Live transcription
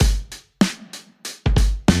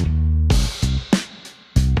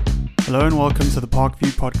Hello and welcome to the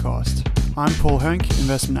Parkview Podcast. I'm Paul Hunk,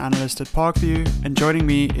 investment analyst at Parkview, and joining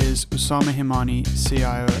me is Usama Himani,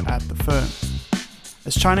 CIO at the firm.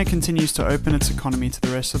 As China continues to open its economy to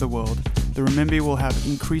the rest of the world, the renminbi will have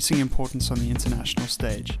increasing importance on the international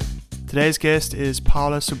stage. Today's guest is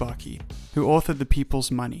Paola Subacchi, who authored The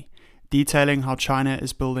People's Money, detailing how China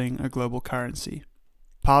is building a global currency.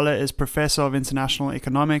 Paola is Professor of International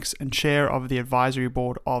Economics and Chair of the Advisory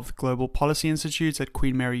Board of Global Policy Institute at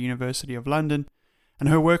Queen Mary University of London, and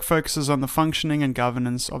her work focuses on the functioning and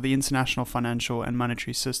governance of the international financial and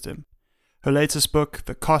monetary system. Her latest book,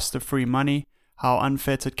 The Cost of Free Money: How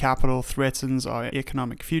Unfettered Capital Threatens Our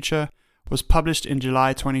Economic Future, was published in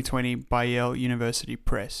July 2020 by Yale University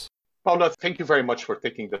Press. Paola, thank you very much for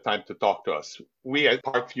taking the time to talk to us. We at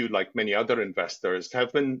Parkview, like many other investors,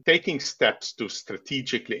 have been taking steps to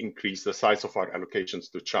strategically increase the size of our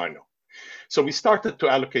allocations to China. So we started to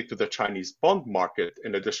allocate to the Chinese bond market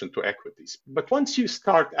in addition to equities. But once you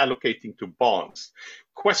start allocating to bonds,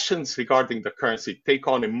 questions regarding the currency take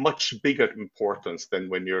on a much bigger importance than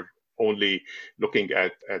when you're only looking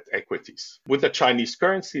at equities. With the Chinese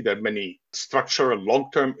currency, there are many structural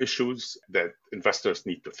long-term issues that investors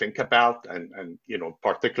need to think about, and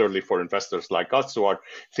particularly for investors like us who are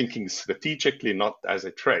thinking strategically, not as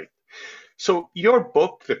a trade. So your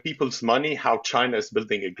book, The People's Money: How China is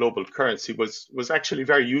Building a Global Currency, was actually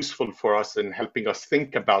very useful for us in helping us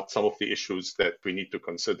think about some of the issues that we need to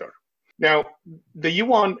consider. Now, the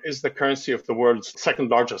yuan is the currency of the world's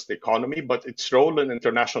second largest economy, but its role in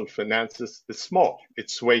international finances is small.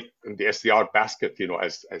 Its weight in the SDR basket,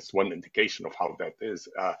 as one indication of how that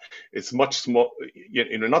is much small,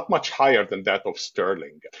 not much higher than that of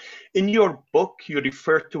sterling. In your book, you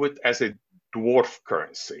refer to it as a dwarf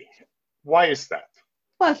currency. Why is that?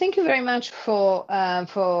 Well, thank you very much for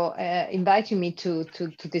inviting me to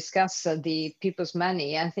discuss the People's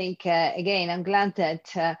Money. I think, again, I'm glad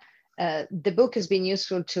that the book has been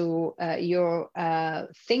useful to your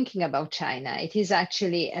thinking about China. It is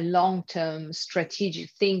actually a long-term strategic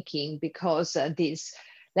thinking because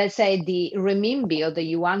let's say the renminbi or the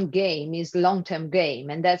yuan game is long-term game,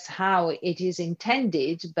 and that's how it is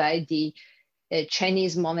intended by the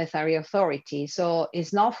Chinese Monetary Authority. So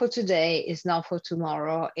it's not for today, it's not for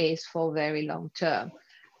tomorrow, it's for very long term.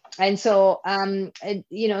 And so,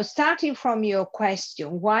 starting from your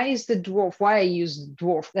question, why is the dwarf? Why I use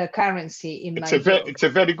dwarf currency in my book? It's a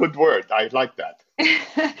very good word. I like that.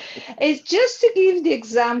 It's just to give the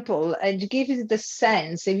example and to give it the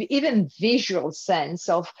sense, even visual sense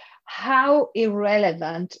of how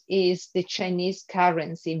irrelevant is the Chinese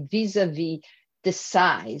currency vis-a-vis the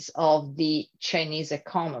size of the Chinese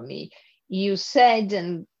economy. You said,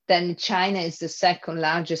 and then China is the second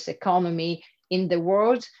largest economy in the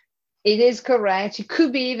world. It is correct. It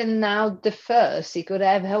could be even now the first. It could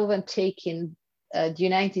have overtaken the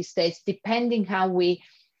United States, depending how we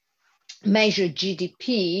measure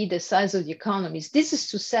GDP, the size of the economies. This is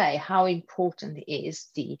to say how important is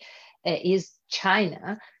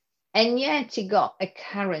China, and yet it got a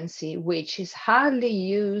currency which is hardly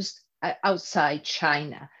used outside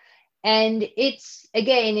China. And it's,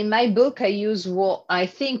 again, in my book, I use what I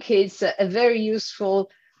think is a very useful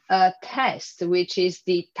test, which is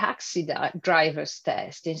the taxi driver's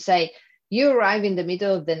test. And say, you arrive in the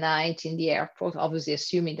middle of the night in the airport, obviously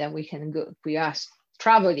assuming that we are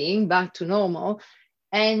traveling back to normal,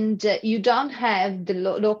 and you don't have the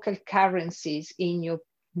local currencies in your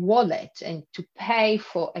wallet and to pay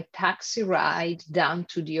for a taxi ride down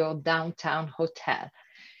to your downtown hotel.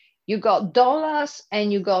 You got dollars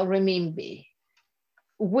and you got renminbi.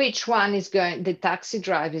 Which one the taxi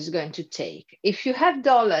driver is going to take? If you have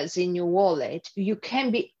dollars in your wallet, you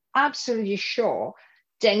can be absolutely sure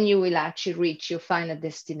then you will actually reach your final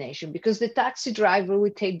destination, because the taxi driver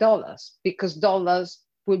will take dollars, because dollars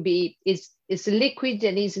is a liquid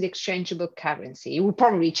and easily exchangeable currency. You will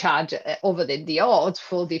probably charge over the odds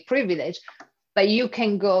for the privilege, but you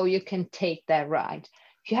can take that ride.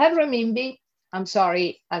 If you have renminbi, I'm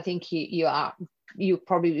sorry, I think you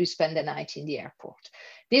probably will spend the night in the airport.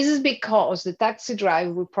 This is because the taxi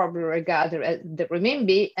driver will probably regard the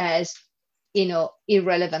renminbi as,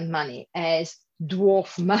 irrelevant money, as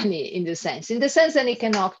dwarf money in the sense that he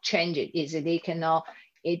cannot change it easily. He cannot,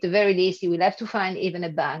 at the very least, he will have to find even a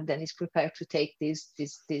bank that is prepared to take this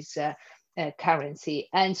currency.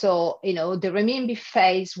 And so, the renminbi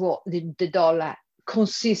face what the dollar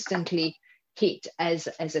consistently hit as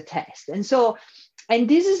a test. And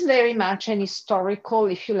this is very much an historical,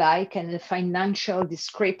 if you like, and the financial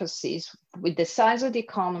discrepancies with the size of the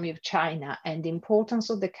economy of China and the importance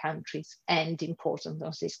of the countries and the importance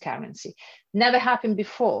of this currency. Never happened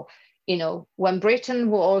before. When Britain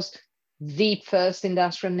was the first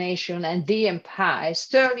industrial nation and the empire,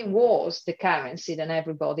 sterling was the currency that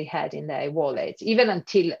everybody had in their wallet, even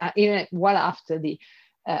until well after the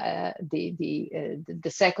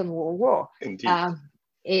Second World War. Indeed.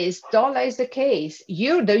 Is dollar is the case.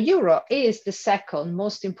 The euro is the second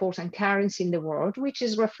most important currency in the world, which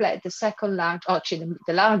is reflect the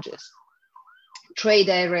largest trade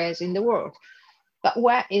areas in the world. But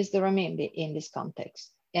where is the renminbi in this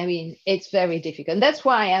context? I mean, it's very difficult. And that's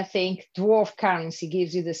why I think dwarf currency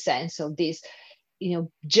gives you the sense of this,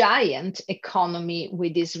 giant economy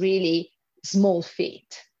with this really small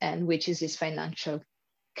feet, and which is its financial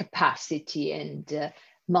capacity and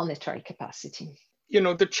monetary capacity.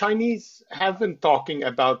 The Chinese have been talking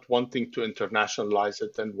about wanting to internationalize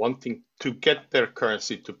it and wanting to get their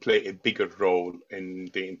currency to play a bigger role in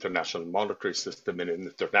the international monetary system and in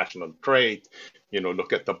international trade.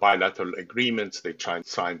 Look at the bilateral agreements they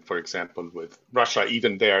signed, for example, with Russia.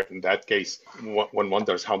 Even there, in that case, one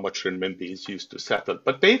wonders how much renminbi is used to settle.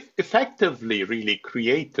 But they've effectively really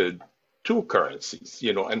created two currencies,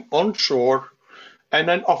 an onshore and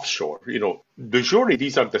an offshore. De jure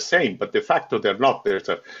these are the same, but de facto they're not.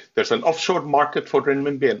 There's an offshore market for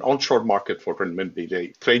renminbi and onshore market for renminbi.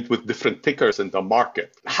 They trade with different tickers in the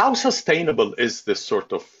market. How sustainable is this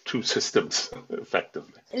sort of two systems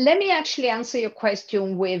effectively? Let me actually answer your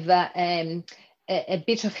question with a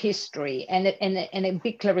bit of history and a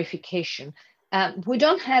big clarification. We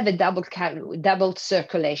don't have a double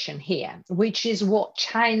circulation here, which is what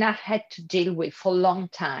China had to deal with for a long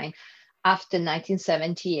time after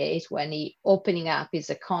 1978, when he opening up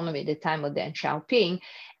his economy at the time of Deng Xiaoping.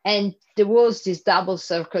 And there was this double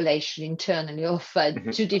circulation internally of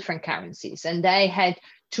two different currencies. And they had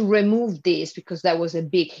to remove this because that was a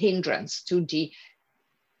big hindrance to the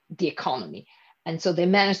economy. And so they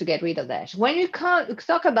managed to get rid of that. When you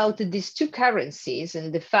talk about these two currencies,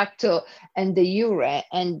 and de facto and the euro,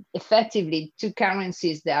 and effectively two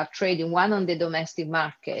currencies that are trading, one on the domestic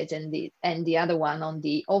market and the other one on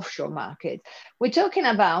the offshore market, we're talking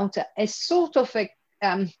about a sort of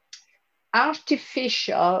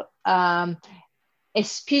artificial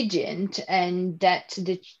expedient, and that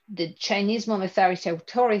the Chinese Monetary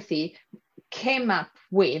Authority came up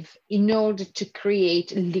with in order to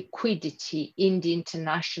create liquidity in the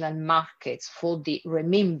international markets for the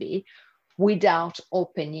renminbi without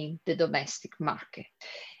opening the domestic market.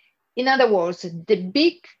 In other words, the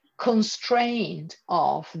big constraint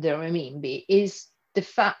of the renminbi is the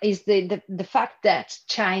fact that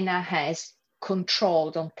China has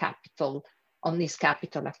controlled on this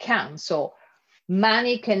capital account. So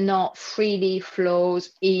money cannot freely flow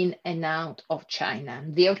in and out of China.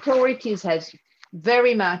 The authorities has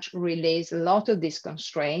very much released a lot of these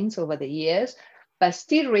constraints over the years, but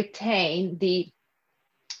still retain the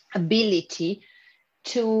ability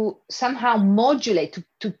to somehow modulate,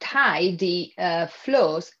 to tie the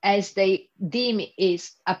flows as they deem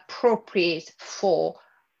is appropriate for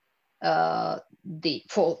the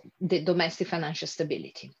domestic financial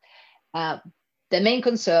stability. The main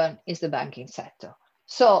concern is the banking sector.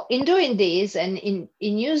 So in doing this, and in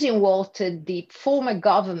using what the former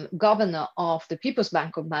governor of the People's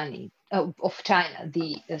Bank of China,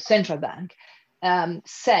 the central bank,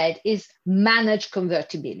 said is manage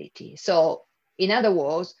convertibility. So in other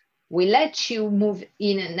words, we let you move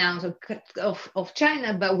in and out of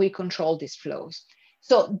China, but we control these flows.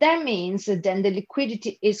 So that means that then the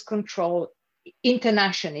liquidity is controlled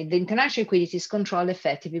internationally. The international liquidity is controlled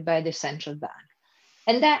effectively by the central bank.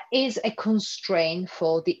 And that is a constraint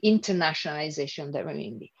for the internationalization of the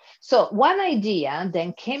renminbi. So one idea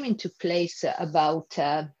then came into place about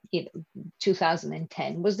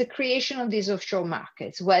 2010 was the creation of these offshore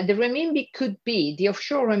markets, where the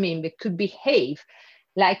offshore renminbi could behave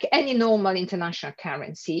like any normal international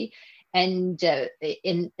currency and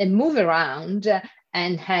move around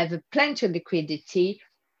and have plenty of liquidity,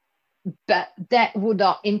 but that would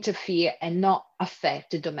not interfere and not affect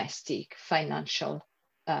the domestic financial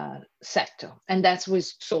sector. And that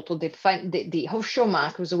was sort of the offshore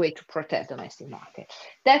market was a way to protect domestic market.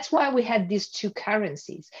 That's why we had these two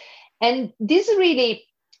currencies. And this really,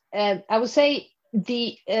 I would say,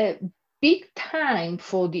 the big time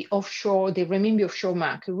for the renminbi offshore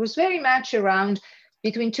market was very much around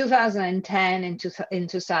between 2010 and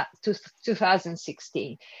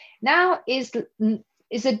 2016. Now is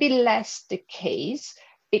a bit less the case,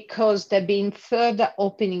 because they've been further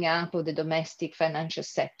opening up of the domestic financial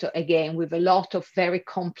sector, again, with a lot of very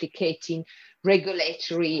complicating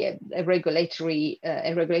regulatory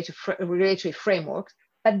frameworks.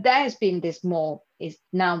 But there's been is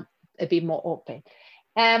now a bit more open.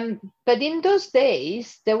 But in those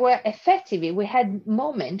days, there were effectively, we had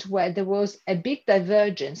moments where there was a big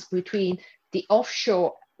divergence between the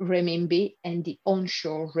offshore renminbi and the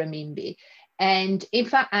onshore renminbi. And in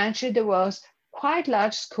fact, actually, there was quite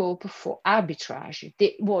large scope for arbitrage.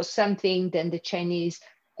 It was something that the Chinese,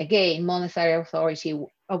 again, monetary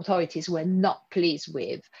authorities were not pleased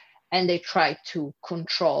with. And they tried to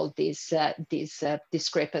control this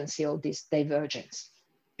discrepancy or this divergence.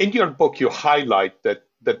 In your book, you highlight that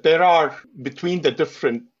there are, between the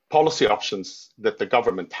different policy options that the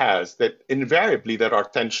government has, that invariably there are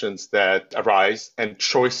tensions that arise and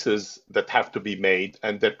choices that have to be made.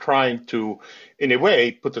 And they're trying to, in a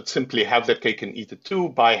way, put it simply, have their cake and eat it too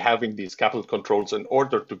by having these capital controls in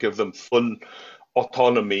order to give them full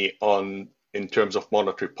autonomy in terms of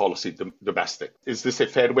monetary policy domestic. Is this a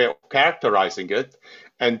fair way of characterizing it?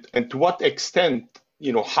 And to what extent,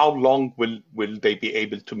 how long will they be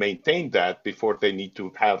able to maintain that before they need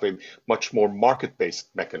to have a much more market-based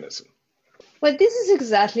mechanism? Well, this is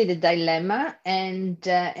exactly the dilemma, and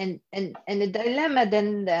the dilemma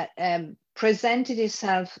then presented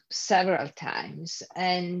itself several times.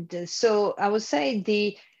 And so I would say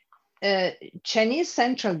the Chinese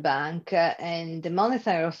central bank and the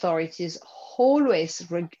monetary authorities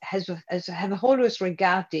have always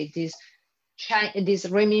regarded this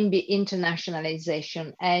renminbi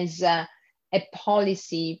internationalization as a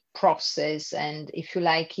policy process, and if you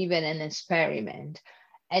like, even an experiment.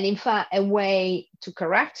 And in fact, a way to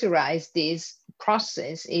characterize this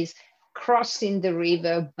process is crossing the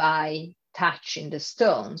river by touching the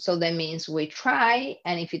stone. So that means we try,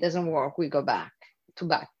 and if it doesn't work, we go back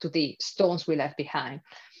to the stones we left behind.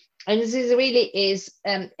 And this is really is,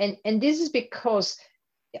 and this is because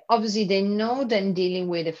obviously they know that dealing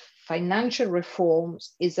with the financial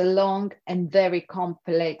reforms is a long and very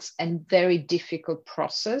complex and very difficult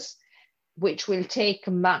process, which will take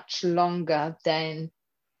much longer than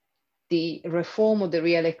the reform of the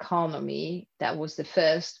real economy. That was the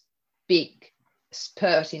first big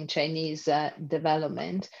spurt in Chinese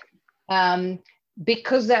development.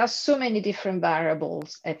 Because there are so many different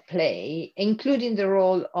variables at play, including the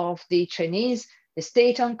role of the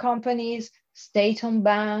state-owned companies, state-owned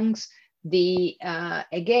banks,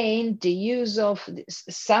 again, the use of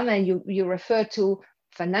some, and you refer to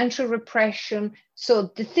financial repression.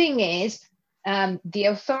 So the thing is, the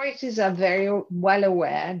authorities are very well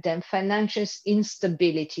aware that financial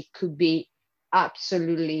instability could be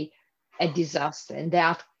absolutely a disaster, and they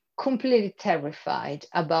are completely terrified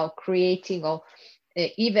about creating or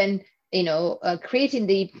even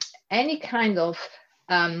creating any kind of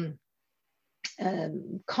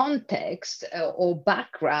context or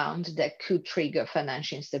background that could trigger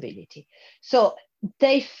financial instability. So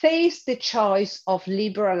they faced the choice of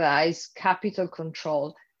liberalized capital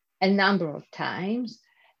control a number of times.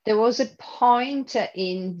 There was a point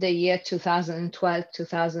in the year 2012,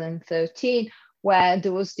 2013, where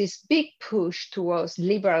there was this big push towards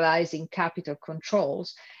liberalizing capital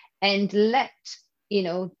controls, and the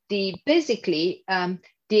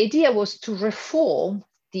idea was to reform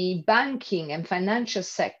the banking and financial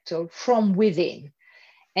sector from within.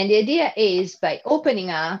 And the idea is, by opening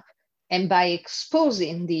up and by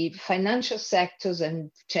exposing the financial sectors and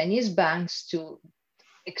Chinese banks to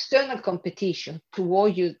external competition, to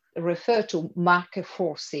what you refer to market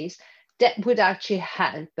forces, that would actually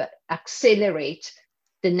help accelerate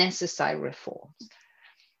the necessary reforms.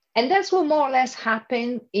 And that's what more or less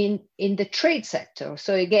happened in the trade sector.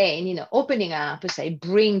 So again, opening up, say,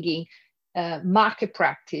 bringing market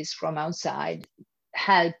practice from outside,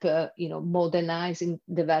 help, modernizing,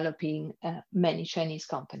 developing many Chinese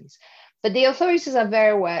companies. But the authorities are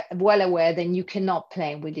very well aware that you cannot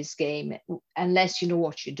play with this game unless you know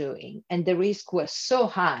what you're doing. And the risk was so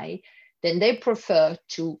high that they prefer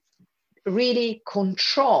to really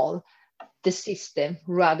control the system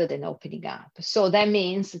rather than opening up. So that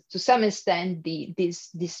means, to some extent,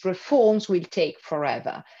 these reforms will take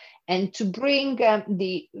forever. And to bring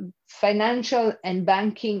the financial and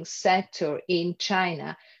banking sector in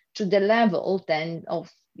China to the level then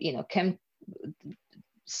of,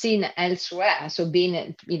 seen elsewhere, so being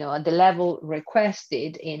at the level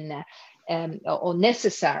requested in or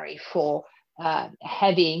necessary for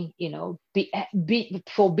having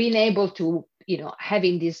for being able to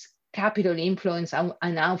having this capital influence and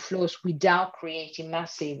outflows without creating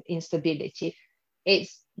massive instability,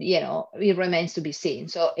 it's it remains to be seen.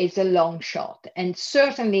 So it's a long shot, and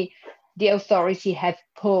certainly the authority have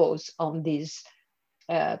paused on this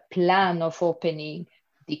plan of opening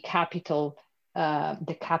the capital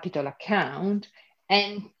account,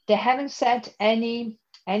 and they haven't set any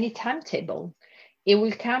timetable. It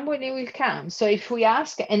will come when it will come. So if we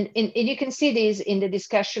ask, and you can see this in the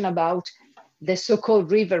discussion about the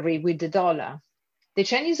so-called rivalry with the dollar. The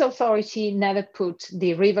Chinese authority never put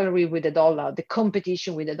the rivalry with the dollar, the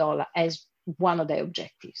competition with the dollar, as one of their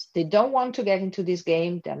objectives. They don't want to get into this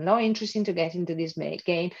game. They're not interested to get into this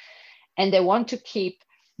game. And they want to keep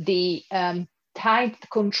the tight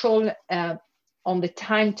control on the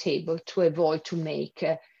timetable to avoid to make,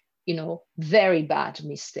 very bad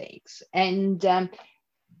mistakes. And there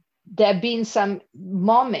have been some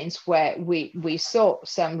moments where we saw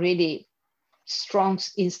some really strong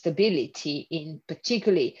instability,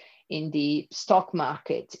 particularly in the stock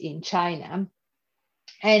market in China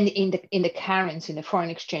and in the currency, in the foreign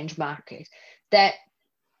exchange market, that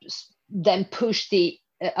then pushed the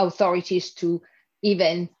authorities to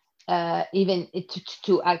even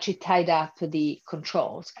to actually tied up the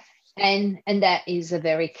controls, and that is a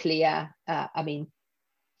very clear,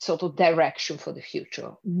 sort of direction for the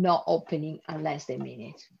future, not opening unless they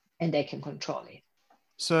mean it and they can control it.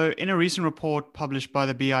 So in a recent report published by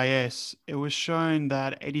the BIS, it was shown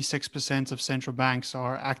that 86% of central banks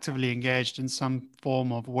are actively engaged in some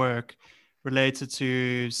form of work related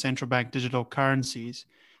to central bank digital currencies.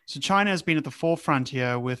 So China has been at the forefront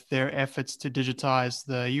here with their efforts to digitize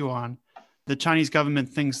the yuan. The Chinese government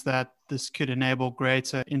thinks that this could enable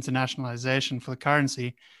greater internationalization for the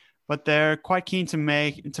currency, but they're quite keen to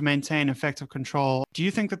maintain effective control. Do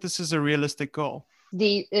you think that this is a realistic goal?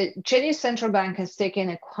 The Chinese central bank has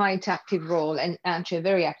taken a quite active role, and actually a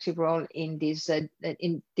very active role in these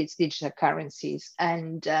digital currencies,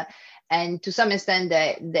 and to some extent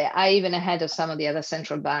they are even ahead of some of the other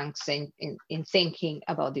central banks in thinking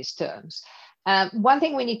about these terms. One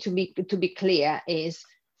thing we need to be clear is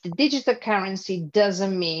the digital currency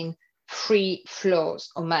doesn't mean free flows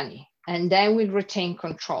of money, and they will retain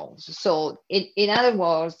controls. So in other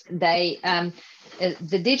words,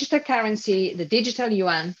 the digital currency, the digital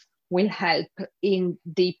yuan, will help in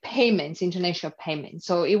the payments, international payments.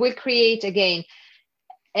 So it will create, again,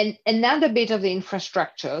 another bit of the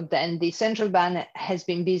infrastructure than the central bank has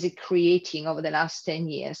been busy creating over the last 10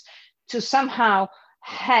 years to somehow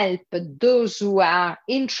help those who are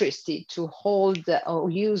interested to hold or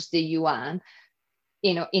use the yuan,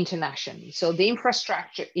 internationally. So the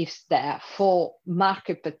infrastructure is there for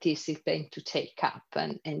market participants to take up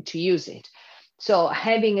and to use it. So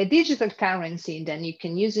having a digital currency, then you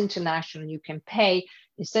can use international, you can pay,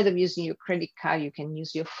 instead of using your credit card, you can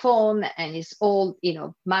use your phone, and it's all,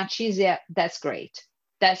 much easier. That's great.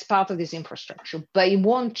 That's part of this infrastructure, but it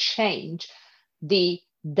won't change the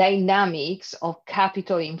dynamics of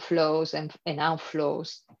capital inflows and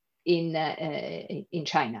outflows in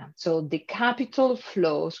China. So the capital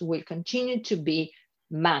flows will continue to be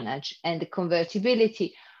managed, and the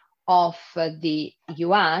convertibility of the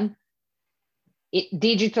yuan,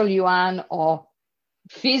 digital yuan or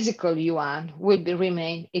physical yuan, will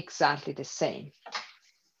remain exactly the same.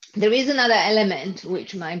 There is another element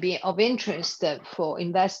which might be of interest for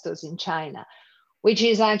investors in China, which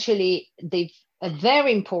is actually a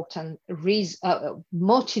very important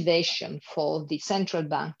motivation for the central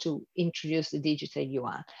bank to introduce the digital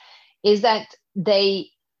yuan, is that they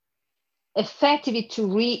effectively to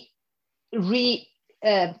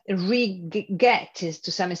get is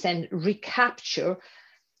to some extent recapture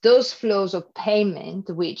those flows of payment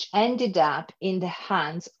which ended up in the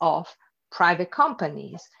hands of private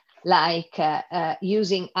companies, like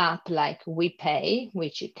using app like WePay,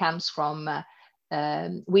 which it comes from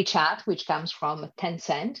WeChat, which comes from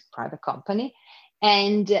Tencent, private company,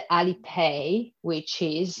 and Alipay, which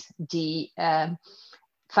is the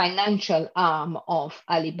financial arm of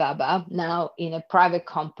Alibaba, now in a private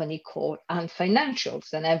company called Ant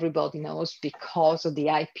Financials, and everybody knows because of the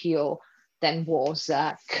IPO that was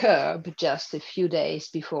curbed just a few days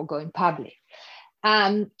before going public.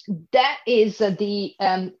 That is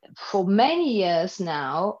for many years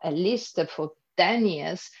now, at least for 10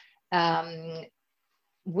 years,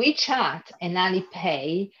 WeChat and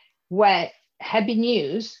Alipay have been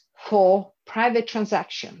used for private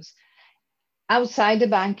transactions outside the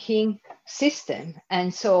banking system.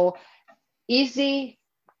 And so easy,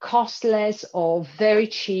 costless, or very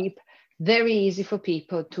cheap, very easy for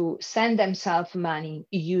people to send themselves money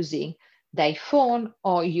using their phone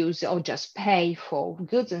or just pay for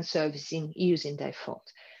goods and services using their phone.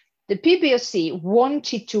 The PBOC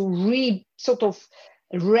wanted to sort of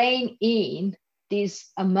rein in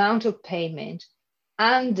this amount of payment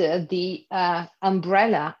under the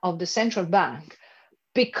umbrella of the central bank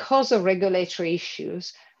because of regulatory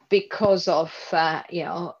issues, because of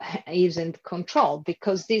isn't control,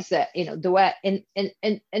 because these there were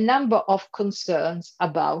a number of concerns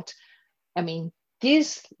about,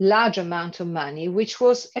 this large amount of money, which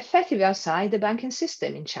was effectively outside the banking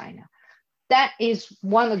system in China. That is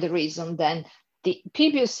one of the reasons then the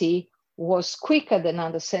PBOC was quicker than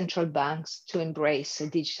other central banks to embrace a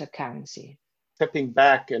digital currency. Stepping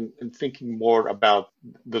back and thinking more about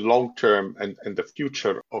the long term and the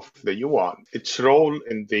future of the yuan, its role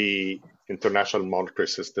in the international monetary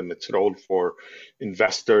system, its role for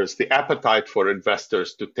investors, the appetite for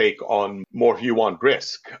investors to take on more yuan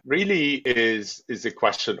risk really is a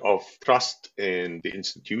question of trust in the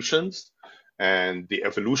institutions and the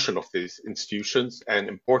evolution of these institutions, and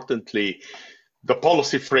importantly, the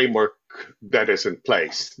policy framework that is in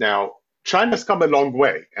place. Now, China's come a long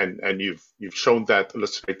way, and you've shown that,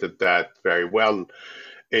 illustrated that very well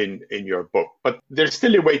in your book. But there's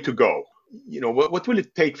still a way to go. What will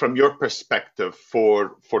it take from your perspective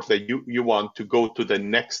for the yuan to go to the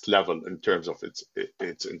next level in terms of its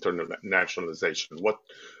internationalization?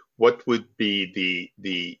 What would be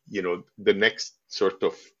the next sort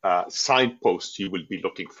of signpost you will be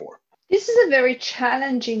looking for? This is a very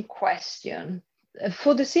challenging question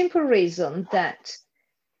for the simple reason that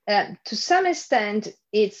to some extent,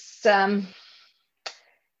 it's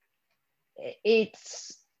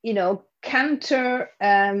counter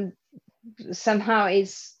somehow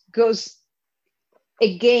goes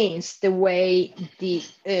against the way the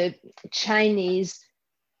Chinese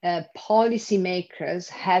policymakers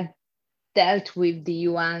have dealt with the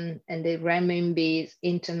yuan and the renminbi's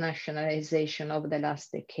internationalization over the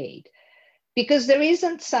last decade, because there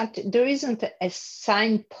isn't a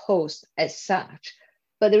signpost as such.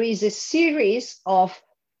 But there is a series of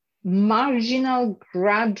marginal,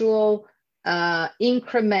 gradual,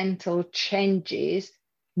 incremental changes,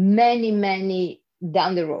 many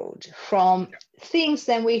down the road, from things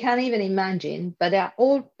that we can't even imagine, but they are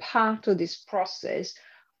all part of this process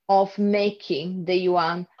of making the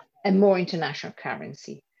yuan a more international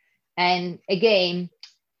currency. And again,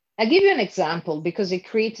 I'll give you an example because it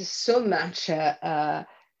creates so much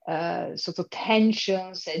sort of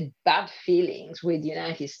tensions and bad feelings with the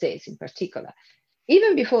United States in particular.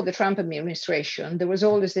 Even before the Trump administration, there was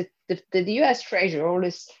always the US Treasury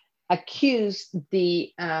always accused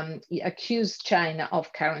China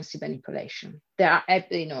of currency manipulation.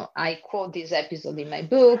 I quote this episode in my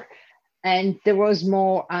book, and there was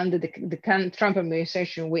more under the Trump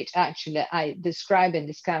administration, which actually I describe and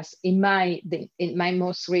discuss in my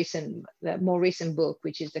more recent book,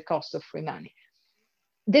 which is The Cost of Free Money.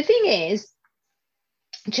 The thing is,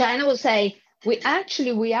 China will say, we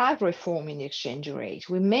are reforming the exchange rate.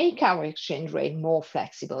 We make our exchange rate more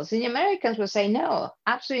flexible. So the Americans will say, no,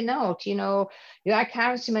 absolutely not. You are a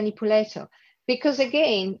currency manipulator. Because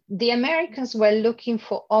again, the Americans were looking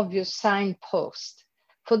for obvious signposts.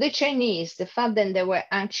 For the Chinese, the fact that they were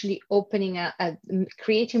actually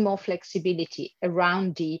creating more flexibility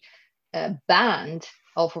around the band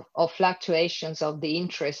of fluctuations of the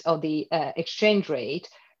interest of the exchange rate,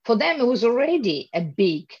 for them it was already a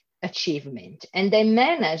big achievement. And they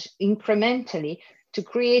managed incrementally to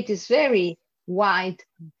create this very wide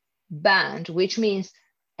band, which means,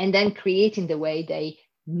 and then creating the way they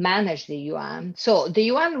manage the yuan. So the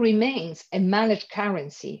yuan remains a managed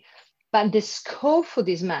currency, but the scope for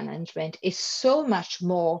this management is so much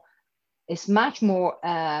more. It's much more,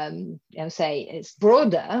 it's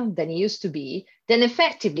broader than it used to be, then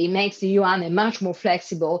effectively makes the yuan a much more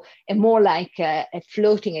flexible and more like a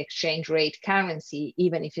floating exchange rate currency,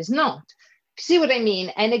 even if it's not. See what I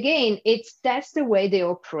mean? And again, that's the way they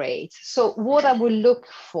operate. So what I would look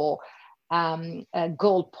for, a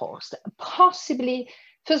goalpost, possibly,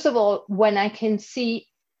 first of all, when I can see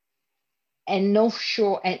an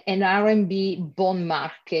offshore, an RMB bond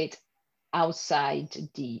market outside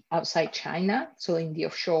China, so in the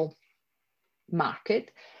offshore market,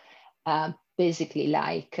 basically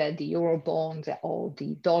like the euro bond or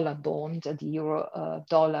the dollar bond, the euro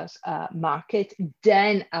dollars market,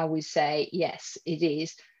 then I would say, yes, it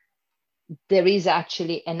is. There is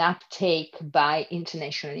actually an uptake by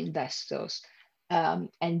international investors, and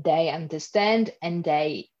they understand and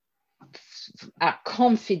they are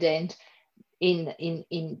confident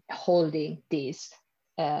in holding these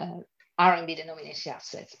RMB denominated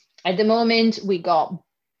assets. At the moment, we got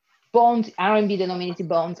RMB denominated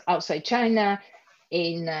bonds outside China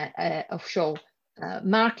in offshore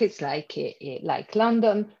markets like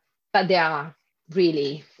London, but they are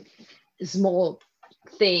really small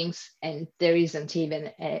things and there isn't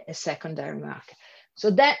even a secondary market.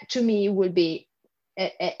 So that to me will be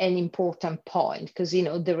an important point, because the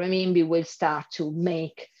renminbi will start to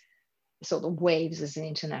make sort of waves as an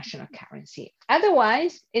international currency.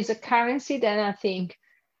 Otherwise, it's a currency that I think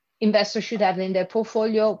investors should have in their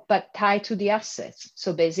portfolio, but tied to the assets.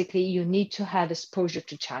 So basically, you need to have exposure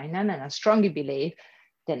to China, and I strongly believe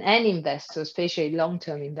that any investor, especially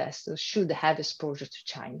long-term investors, should have exposure to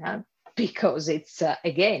China because it's,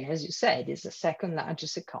 again, as you said, it's the second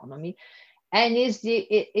largest economy and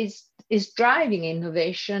is driving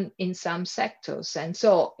innovation in some sectors. And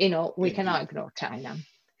so, we cannot ignore China.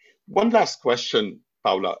 One last question,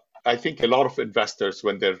 Paola. I think a lot of investors,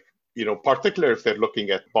 when they're, particularly if they're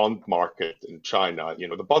looking at bond market in China,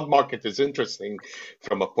 the bond market is interesting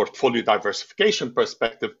from a portfolio diversification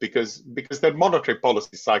perspective because their monetary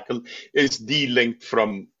policy cycle is de-linked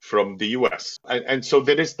from the US. And so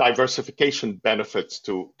there is diversification benefits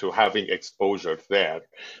to having exposure there.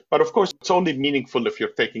 But of course, it's only meaningful if you're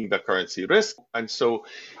taking the currency risk. And so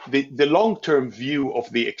the long-term view of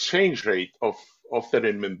the exchange rate of the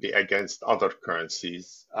renminbi against other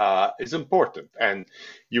currencies is important. And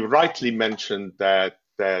you rightly mentioned that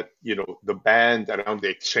the band around the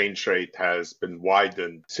exchange rate has been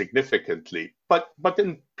widened significantly. But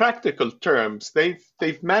in practical terms,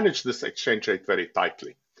 they've managed this exchange rate very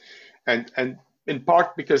tightly. And in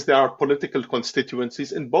part because there are political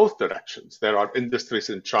constituencies in both directions. There are industries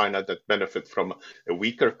in China that benefit from a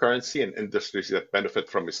weaker currency and industries that benefit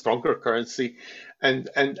from a stronger currency. And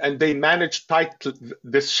they manage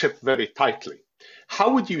this ship very tightly.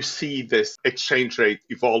 How would you see this exchange rate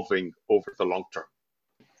evolving over the long term?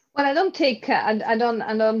 Well, I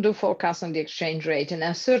don't do forecasts on the exchange rate,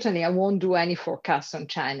 and certainly I won't do any forecasts on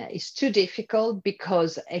China. It's too difficult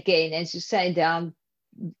because, again, as you said, there are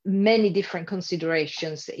many different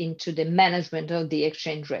considerations into the management of the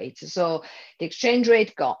exchange rate. So the exchange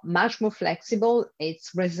rate got much more flexible. It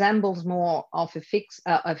resembles more of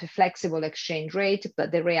a flexible exchange rate,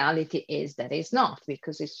 but the reality is that it's not,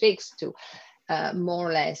 because it's fixed to more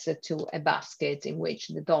or less to a basket in which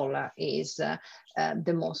the dollar is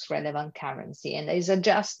the most relevant currency and is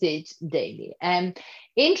adjusted daily. And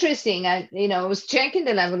interesting, I was checking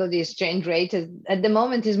the level of the exchange rate. At the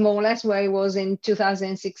moment is more or less where it was in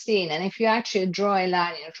 2016. And if you actually draw a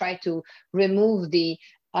line and try to remove the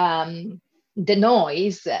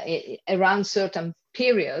noise around certain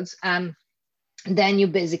periods, then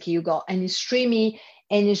you got an extremely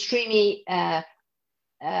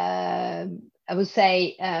I would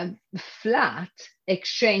say flat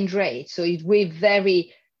exchange rate. So with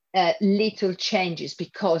very little changes,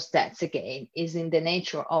 because that's, again, is in the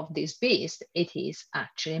nature of this beast. It is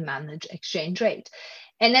actually managed exchange rate.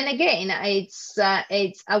 And then again, it's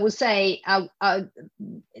I would say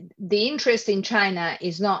the interest in China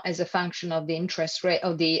is not as a function of the interest rate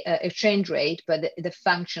of the exchange rate, but the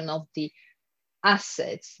function of the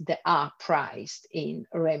assets that are priced in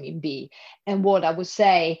renminbi. And what I would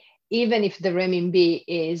say, even if the renminbi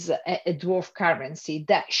is a dwarf currency,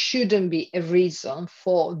 that shouldn't be a reason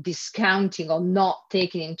for discounting or not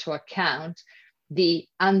taking into account the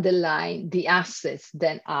assets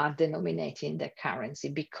that are denominated in the currency,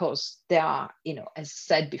 because they are, as I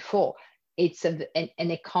said before, it's an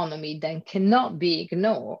economy that cannot be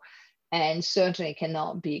ignored, and certainly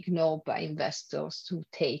cannot be ignored by investors who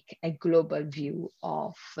take a global view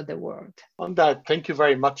of the world. On that, thank you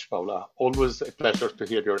very much, Paola. Always a pleasure to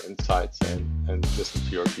hear your insights and listen to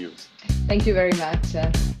your views. Thank you very much.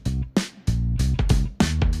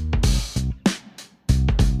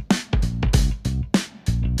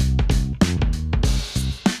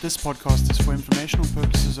 This podcast is for informational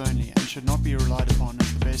purposes only and should not be relied upon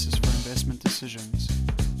as the basis for investment decisions.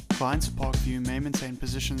 Clients of Parkview may maintain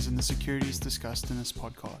positions in the securities discussed in this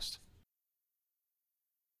podcast.